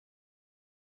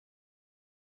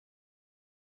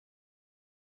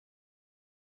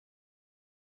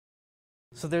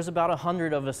So there's about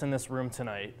 100 of us in this room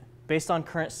tonight. Based on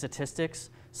current statistics,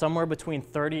 somewhere between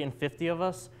 30 and 50 of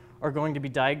us are going to be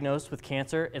diagnosed with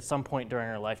cancer at some point during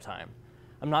our lifetime.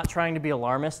 I'm not trying to be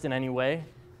alarmist in any way,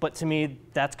 but to me,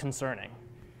 that's concerning.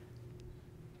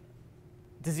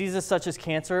 Diseases such as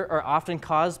cancer are often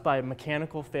caused by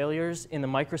mechanical failures in the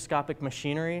microscopic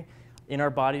machinery in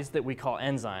our bodies that we call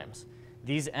enzymes.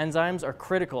 These enzymes are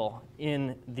critical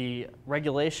in the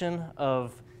regulation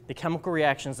of the chemical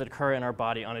reactions that occur in our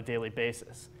body on a daily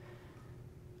basis.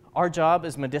 Our job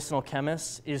as medicinal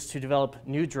chemists is to develop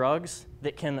new drugs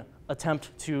that can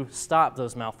attempt to stop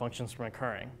those malfunctions from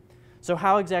occurring. So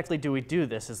how exactly do we do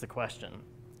this is the question.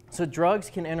 So drugs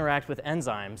can interact with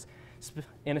enzymes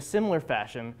in a similar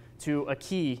fashion to a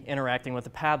key interacting with a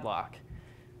padlock.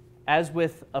 As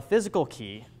with a physical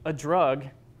key, a drug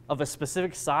of a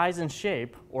specific size and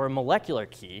shape, or a molecular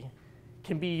key,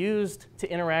 can be used to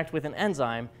interact with an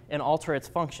enzyme and alter its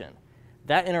function.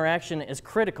 That interaction is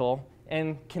critical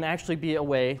and can actually be a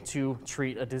way to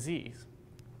treat a disease.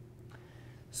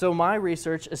 So my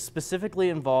research is specifically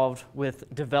involved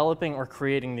with developing or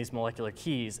creating these molecular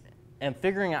keys and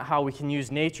figuring out how we can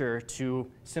use nature to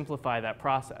simplify that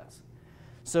process.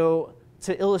 So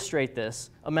to illustrate this,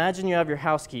 imagine you have your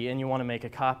house key and you want to make a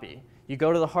copy. You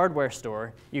go to the hardware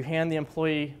store, you hand the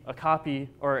employee a copy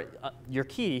or your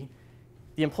key.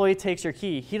 The employee takes your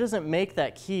key. He doesn't make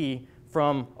that key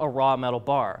from a raw metal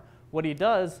bar. What he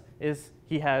does is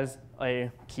he has a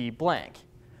key blank.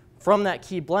 From that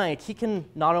key blank, he can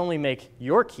not only make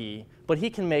your key, but he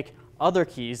can make other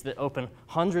keys that open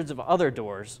hundreds of other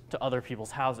doors to other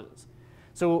people's houses.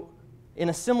 So in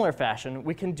a similar fashion,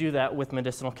 we can do that with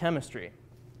medicinal chemistry.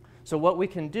 So what we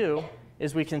can do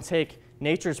is we can take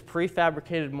nature's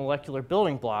prefabricated molecular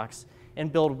building blocks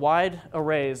and build wide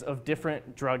arrays of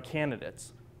different drug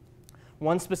candidates.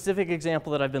 One specific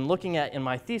example that I've been looking at in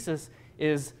my thesis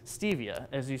is stevia,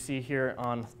 as you see here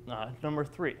on number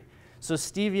 3. So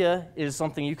stevia is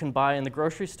something you can buy in the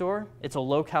grocery store. It's a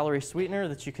low-calorie sweetener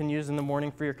that you can use in the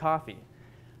morning for your coffee.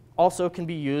 Also can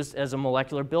be used as a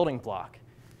molecular building block.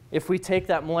 If we take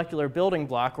that molecular building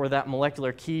block or that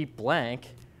molecular key blank,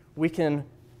 we can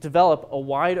develop a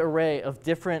wide array of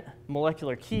different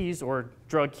molecular keys or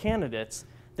drug candidates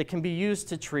that can be used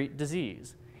to treat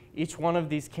disease. Each one of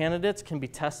these candidates can be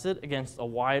tested against a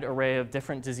wide array of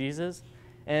different diseases,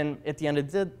 and at the end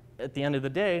of the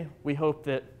day, we hope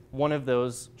that one of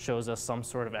those shows us some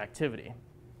sort of activity.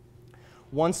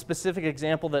 One specific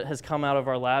example that has come out of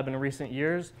our lab in recent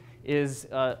years is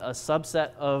a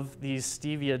subset of these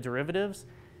stevia derivatives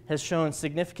has shown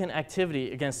significant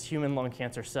activity against human lung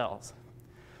cancer cells.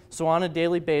 So on a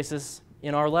daily basis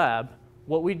in our lab,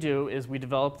 what we do is we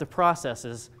develop the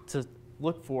processes to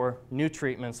look for new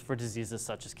treatments for diseases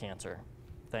such as cancer.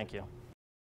 Thank you.